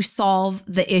order to solve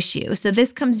the issue? So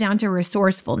this comes down to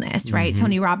resourcefulness, right? Mm-hmm.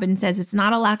 Tony Robbins says it's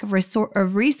not a lack of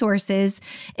resources,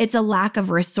 it's a lack of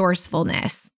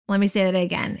resourcefulness. Let me say that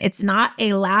again. It's not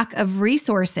a lack of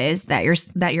resources that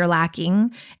you're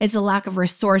lacking. It's a lack of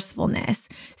resourcefulness.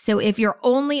 So if your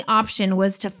only option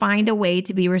was to find a way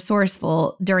to be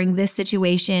resourceful during this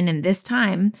situation and this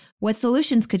time, what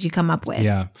solutions could you come up with?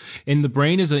 Yeah. And the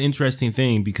brain is an interesting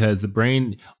thing, because the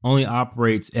brain only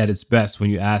operates at its best when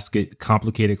you ask it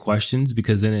complicated questions,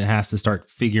 because then it has to start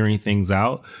figuring things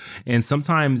out. And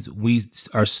sometimes we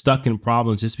are stuck in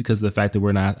problems just because of the fact that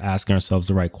we're not asking ourselves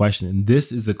the right question. And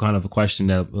this is the kind of a question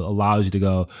that allows you to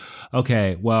go,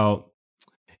 okay, well,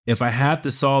 if I have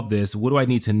to solve this, what do I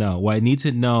need to know? Well, I need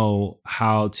to know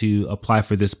how to apply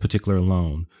for this particular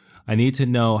loan. I need to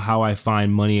know how I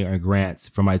find money or grants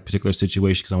for my particular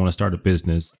situation because I want to start a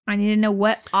business. I need to know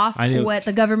what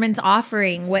the government's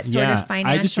offering, what sort of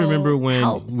financial I just remember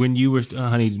help. when you were,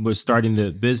 honey, was starting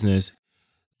the business,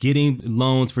 getting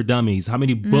loans for dummies. How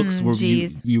many books were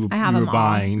you were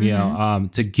buying,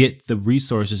 to get the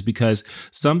resources? Because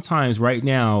sometimes right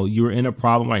now you're in a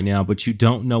problem right now, but you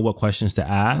don't know what questions to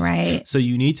ask. Right. So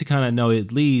you need to kind of know,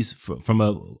 at least from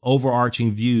a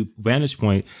overarching vantage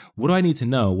point, what do I need to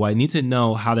know? Well, I need to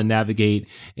know how to navigate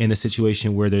in a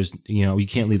situation where there's, you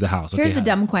can't leave the house. Here's a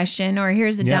dumb question, or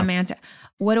here's a dumb answer.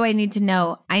 What do I need to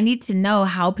know? I need to know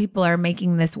how people are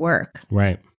making this work.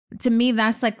 Right. To me,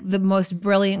 that's like the most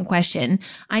brilliant question.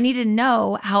 I need to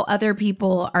know how other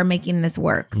people are making this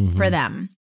work for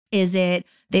them. Is it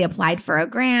they applied for a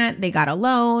grant, they got a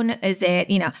loan? Is it,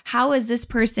 how is this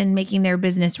person making their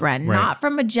business run? Right. Not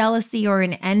from a jealousy or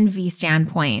an envy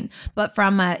standpoint, but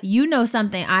from a,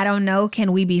 something I don't know,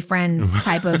 can we be friends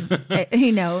type of, that's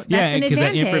an advantage. Because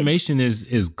that information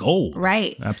is gold.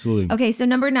 Right. Absolutely. Okay, so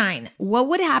number 9, what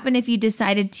would happen if you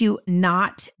decided to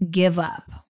not give up?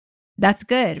 That's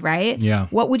good, right? Yeah.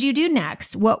 What would you do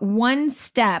next? What one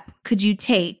step could you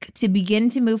take to begin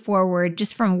to move forward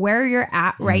just from where you're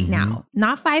at right now?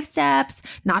 Not 5 steps,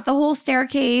 not the whole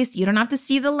staircase. You don't have to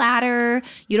see the ladder.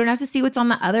 You don't have to see what's on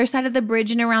the other side of the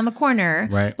bridge and around the corner.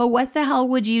 Right. But what the hell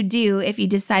would you do if you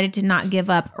decided to not give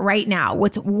up right now?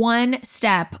 What's one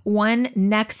step, one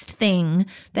next thing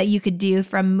that you could do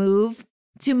from move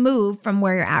from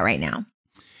where you're at right now?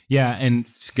 Yeah. And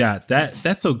Scott,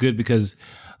 that's so good, because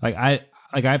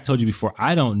I've told you before,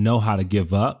 I don't know how to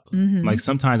give up. Like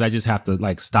sometimes I just have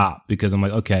to stop, because I'm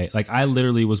like, okay, I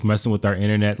literally was messing with our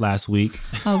internet last week.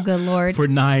 Oh, good Lord. For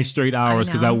 9 straight hours,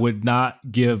 because I would not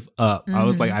give up. I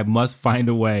was like, I must find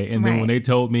a way. And then when they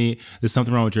told me there's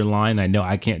something wrong with your line, I know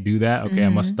I can't do that. Okay, I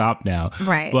must stop now.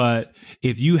 Right. But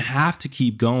if you have to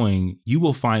keep going, you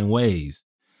will find ways.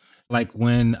 Like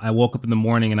when I woke up in the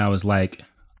morning and I was like,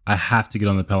 I have to get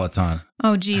on the Peloton.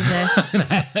 Oh, Jesus.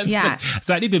 Yeah.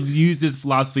 So I need to use this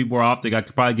philosophy more often. I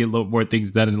could probably get a little more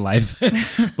things done in life.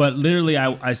 But literally,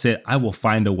 I said, I will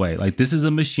find a way. This is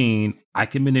a machine. I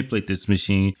can manipulate this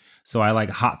machine. So I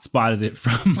hotspotted it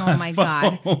from my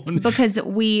phone. God. Because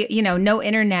no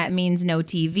internet means no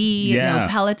TV, no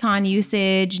Peloton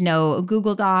usage, no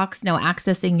Google Docs, no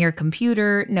accessing your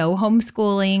computer, no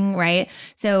homeschooling, right?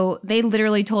 So they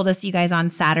literally told us, you guys, on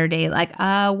Saturday,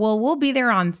 we'll be there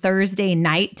on Thursday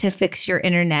night to fix your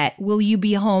internet. Will you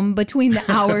be home between the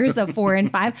hours of 4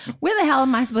 and 5? Where the hell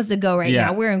am I supposed to go right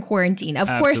now? We're in quarantine. Of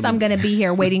course I'm going to be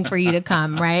here waiting for you to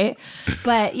come, right?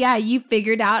 But yeah, you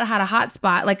figured out how to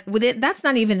hotspot. With it, that's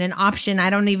not even an option. I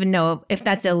don't even know if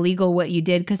that's illegal what you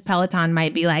did, because Peloton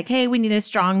might be like, hey, we need a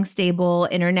strong, stable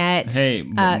internet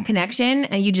connection,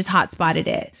 and you just hotspotted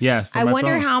it. Yes. I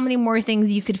wonder how many more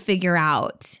things you could figure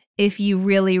out if you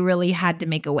really, really had to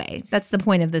make a way. That's the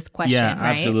point of this question, right?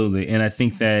 Yeah, absolutely. And I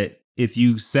think that if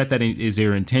you set that as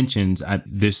your intentions,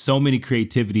 there's so many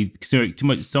creativity,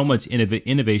 so much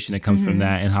innovation that comes from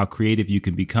that, and how creative you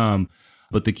can become.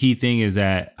 But the key thing is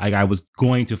that I was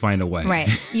going to find a way. Right.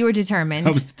 You were determined.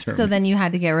 I was determined. So then you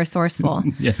had to get resourceful.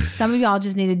 Yeah. Some of y'all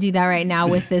just need to do that right now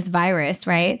with this virus,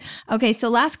 right? Okay, so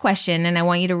last question, and I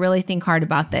want you to really think hard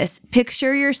about this.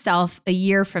 Picture yourself a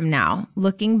year from now,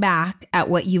 looking back at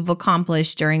what you've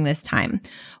accomplished during this time.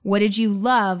 What did you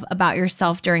love about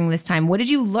yourself during this time? What did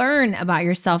you learn about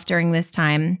yourself during this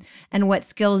time? And what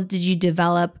skills did you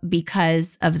develop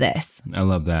because of this? I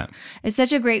love that. It's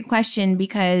such a great question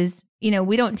because, you know,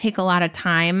 we don't take a lot of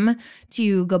time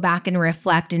to go back and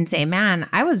reflect and say, man,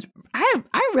 I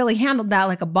really handled that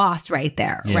like a boss right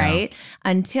there, right?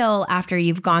 Until after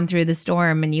you've gone through the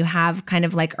storm and you have kind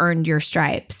of like earned your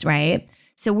stripes, right?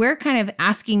 So we're kind of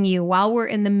asking you, while we're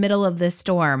in the middle of this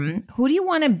storm, who do you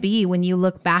want to be when you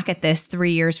look back at this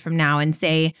 3 years from now and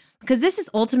say, because this is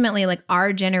ultimately like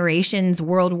our generation's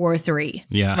World War III,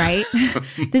 right?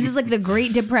 This is like the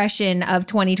Great Depression of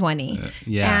 2020.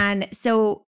 And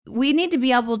so we need to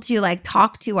be able to like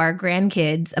talk to our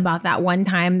grandkids about that one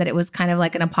time that it was kind of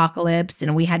like an apocalypse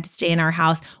and we had to stay in our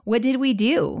house. What did we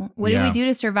do? What did we do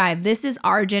to survive? This is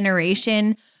our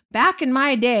generation. Back in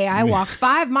my day, I walked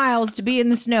 5 miles to be in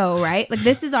the snow, right? Like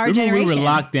this is our generation. We were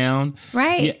locked down.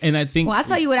 Right. Yeah, and I think... Well, I'll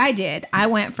tell you what I did. I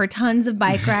went for tons of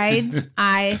bike rides.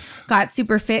 I got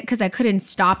super fit because I couldn't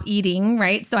stop eating,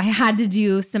 right? So I had to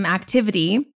do some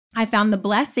activity. I found the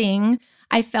blessing.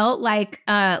 I felt like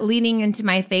leaning into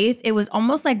my faith. It was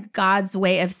almost like God's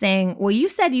way of saying, well, you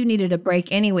said you needed a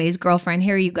break anyways, girlfriend.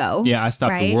 Here you go. Yeah, I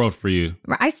stopped the world for you.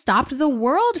 I stopped the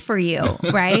world for you,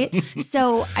 right?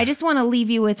 So I just want to leave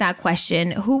you with that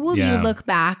question. Who will you look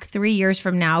back 3 years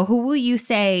from now? Who will you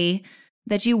say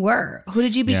that you were? Who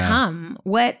did you become?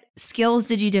 What skills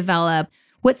did you develop?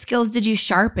 What skills did you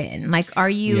sharpen? Like, are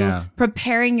you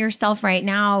preparing yourself right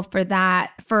now for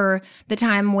that, for the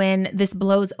time when this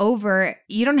blows over?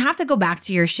 You don't have to go back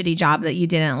to your shitty job that you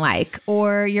didn't like,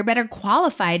 or you're better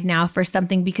qualified now for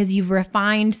something because you've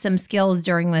refined some skills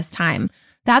during this time.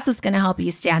 That's what's going to help you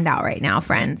stand out right now,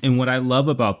 friends. And what I love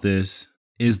about this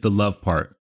is the love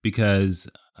part, because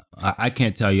I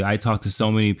can't tell you. I talk to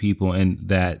so many people, and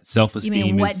that self-esteem. You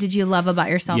mean, what did you love about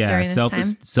yourself during this time?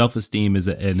 Self-esteem is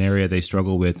an area they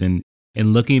struggle with, and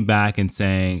looking back and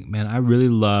saying, "Man, I really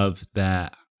love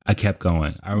that I kept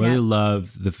going. I really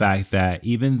love the fact that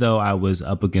even though I was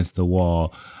up against the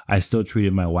wall, I still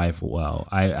treated my wife well.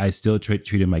 I still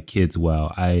treated my kids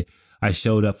well. I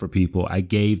showed up for people. I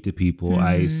gave to people.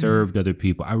 I served other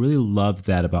people. I really loved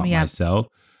that about myself."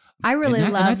 I really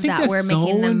love that we're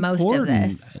making the most of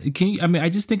this. I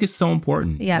just think it's so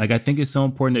important. Yeah. Like, I think it's so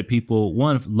important that people,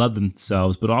 one, love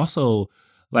themselves, but also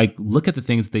like look at the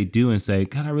things they do and say,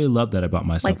 God, I really love that about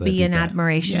myself. Like be in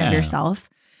admiration of yourself.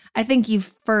 I think you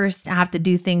first have to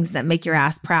do things that make your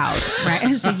ass proud,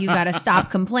 right? So you got to stop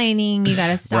complaining. You got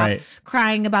to stop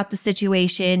crying about the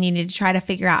situation. You need to try to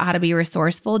figure out how to be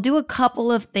resourceful. Do a couple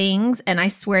of things. And I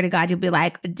swear to God, you'll be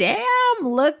like, damn,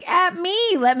 look at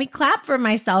me. Let me clap for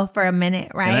myself for a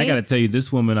minute, right? And I got to tell you,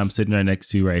 this woman I'm sitting right next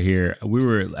to right here, we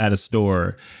were at a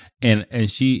store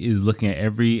and she is looking at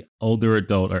every older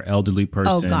adult or elderly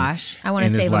person. Oh gosh, I want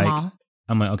to save them all.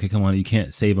 I'm like, okay, come on, you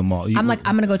can't save them all. I'm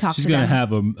going to go talk to them. She's going to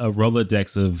have a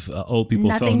Rolodex of old people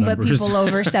phone numbers. Nothing but people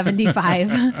over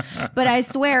 75. But I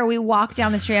swear, we walked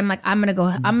down the street. I'm like, I'm going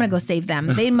to go save them.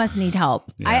 They must need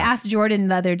help. Yeah. I asked Jordan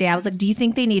the other day, I was like, do you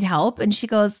think they need help? And she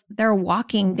goes, they're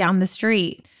walking down the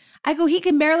street. I go, he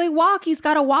can barely walk. He's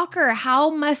got a walker. How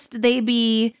must they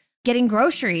be getting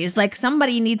groceries? Like,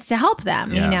 somebody needs to help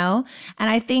them, you know?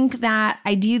 And I think that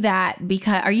I do that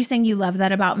because, are you saying you love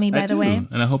that about me, by the way?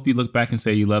 And I hope you look back and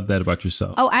say you love that about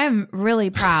yourself. Oh, I'm really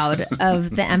proud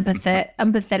of the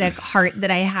empathetic heart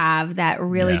that I have that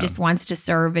really just wants to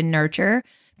serve and nurture,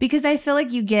 because I feel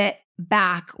like you get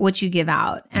back what you give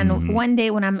out. And one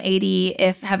day when I'm 80,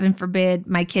 if heaven forbid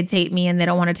my kids hate me and they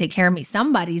don't want to take care of me,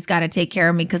 somebody's got to take care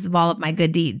of me because of all of my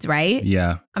good deeds, right?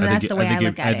 Yeah. I mean, that's the way I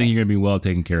look at it. I think you're going to be well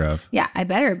taken care of. Yeah, I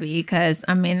better be, because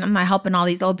I mean, I'm not helping all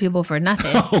these old people for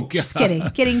nothing. Oh, God. Just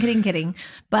kidding.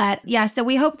 But yeah, so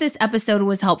we hope this episode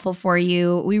was helpful for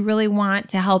you. We really want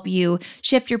to help you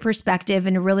shift your perspective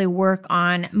and really work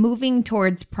on moving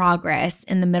towards progress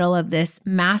in the middle of this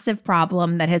massive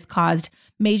problem that has caused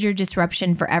major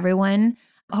disruption for everyone.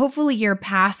 Hopefully you're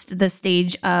past the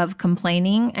stage of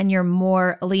complaining and you're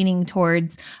more leaning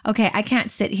towards, okay, I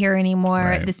can't sit here anymore.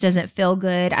 Right. This doesn't feel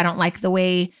good. I don't like the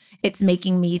way it's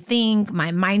making me think.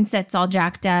 My mindset's all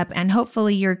jacked up. And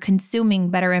hopefully you're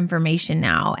consuming better information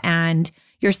now, and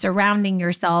you're surrounding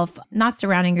yourself, not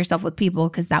surrounding yourself with people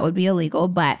because that would be illegal,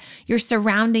 but you're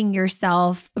surrounding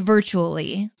yourself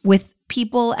virtually with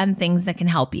people and things that can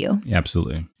help you.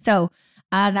 Absolutely. So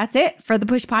That's it for the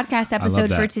Push Podcast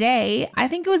episode for today. I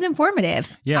think it was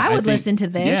informative. Yeah, I would listen to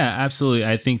this. Yeah, absolutely.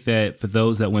 I think that for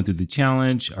those that went through the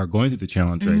challenge, are going through the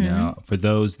challenge right now, for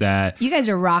those that... You guys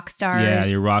are rock stars. Yeah,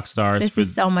 you're rock stars. This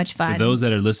is so much fun. For those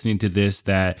that are listening to this,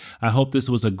 that I hope this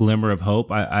was a glimmer of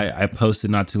hope. I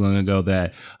posted not too long ago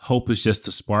that hope is just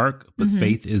a spark, but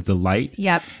faith is the light.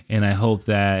 Yep. And I hope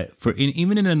that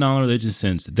even in a non-religious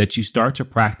sense, that you start to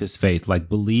practice faith, like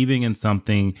believing in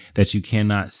something that you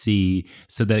cannot see,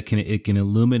 so that it can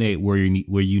illuminate where you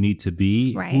need to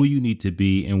be, who you need to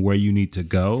be, and where you need to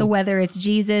go. So whether it's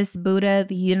Jesus, Buddha,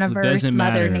 the universe,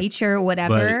 Mother Nature,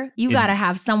 whatever, you got to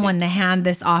have someone to hand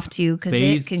this off to, because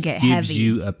it can get heavy. Faith gives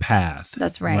you a path.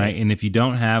 That's right. And if you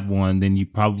don't have one, then you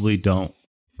probably don't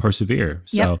persevere.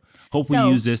 So hope we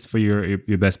use this for your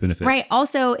best benefit. Right.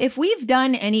 Also, if we've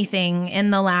done anything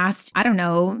in the last,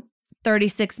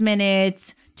 36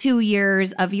 minutes, 2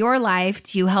 years of your life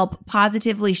to help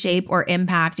positively shape or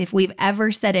impact, if we've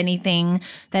ever said anything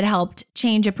that helped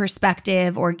change a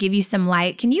perspective or give you some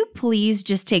light, can you please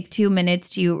just take 2 minutes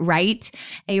to write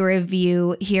a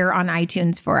review here on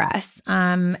iTunes for us?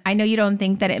 I know you don't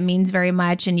think that it means very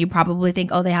much, and you probably think,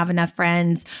 oh, they have enough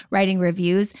friends writing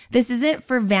reviews. This isn't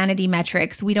for vanity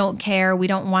metrics. We don't care. We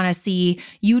don't want to see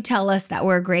you tell us that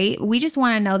we're great. We just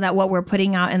want to know that what we're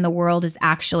putting out in the world is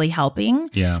actually helping.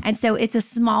 Yeah. And so it's a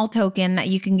small token that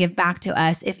you can give back to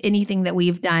us if anything that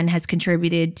we've done has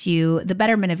contributed to the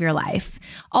betterment of your life.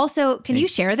 Also, can you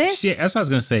share this? That's what I was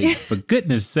going to say. For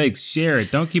goodness sakes, share it.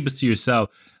 Don't keep it to yourself.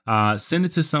 Send it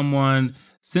to someone.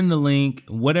 Send the link,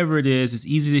 whatever it is. It's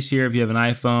easy to share if you have an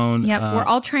iPhone. Yep, we're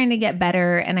all trying to get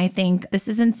better. And I think this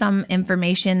isn't some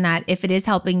information that if it is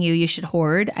helping you, you should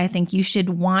hoard. I think you should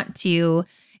want to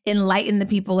enlighten the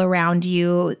people around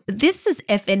you. This is,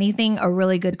 if anything, a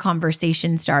really good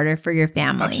conversation starter for your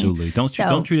family. Absolutely.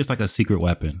 Don't treat us like a secret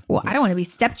weapon. Well, I don't want to be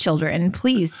stepchildren.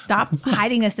 Please stop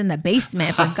hiding us in the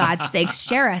basement, for God's sakes.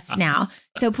 Share us now.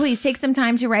 So please take some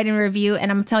time to write a review. And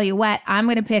I'm going to tell you what, I'm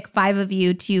going to pick 5 of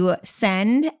you to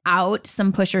send out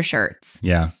some Pusher shirts.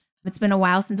 Yeah. It's been a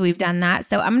while since we've done that.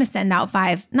 So I'm going to send out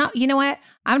 5. No, you know what?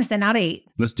 I'm going to send out 8.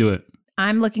 Let's do it.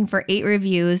 I'm looking for 8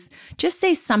 reviews. Just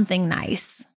say something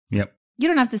nice. Yep. You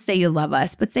don't have to say you love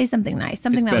us, but say something nice,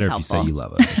 something that was helpful. It's better if you say you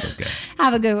love us. It's okay.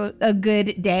 Have a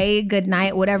good day, good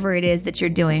night, whatever it is that you're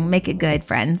doing. Make it good,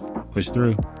 friends. Push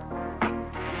through.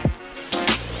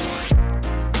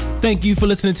 Thank you for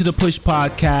listening to the Push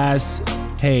Podcast.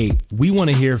 Hey, we want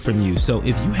to hear from you. So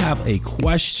if you have a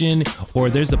question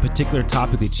or there's a particular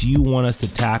topic that you want us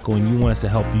to tackle and you want us to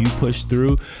help you push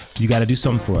through, you got to do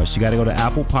something for us. You got to go to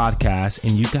Apple Podcasts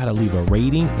and you got to leave a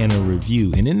rating and a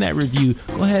review. And in that review,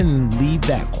 go ahead and leave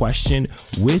that question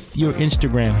with your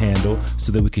Instagram handle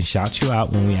so that we can shout you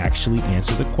out when we actually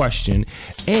answer the question.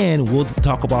 And we'll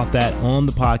talk about that on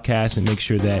the podcast and make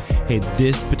sure that, hey,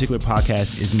 this particular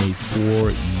podcast is made for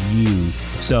you.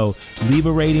 So leave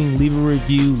a rating, leave a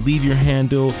review, leave your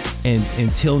handle, and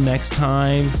until next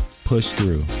time, push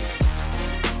through.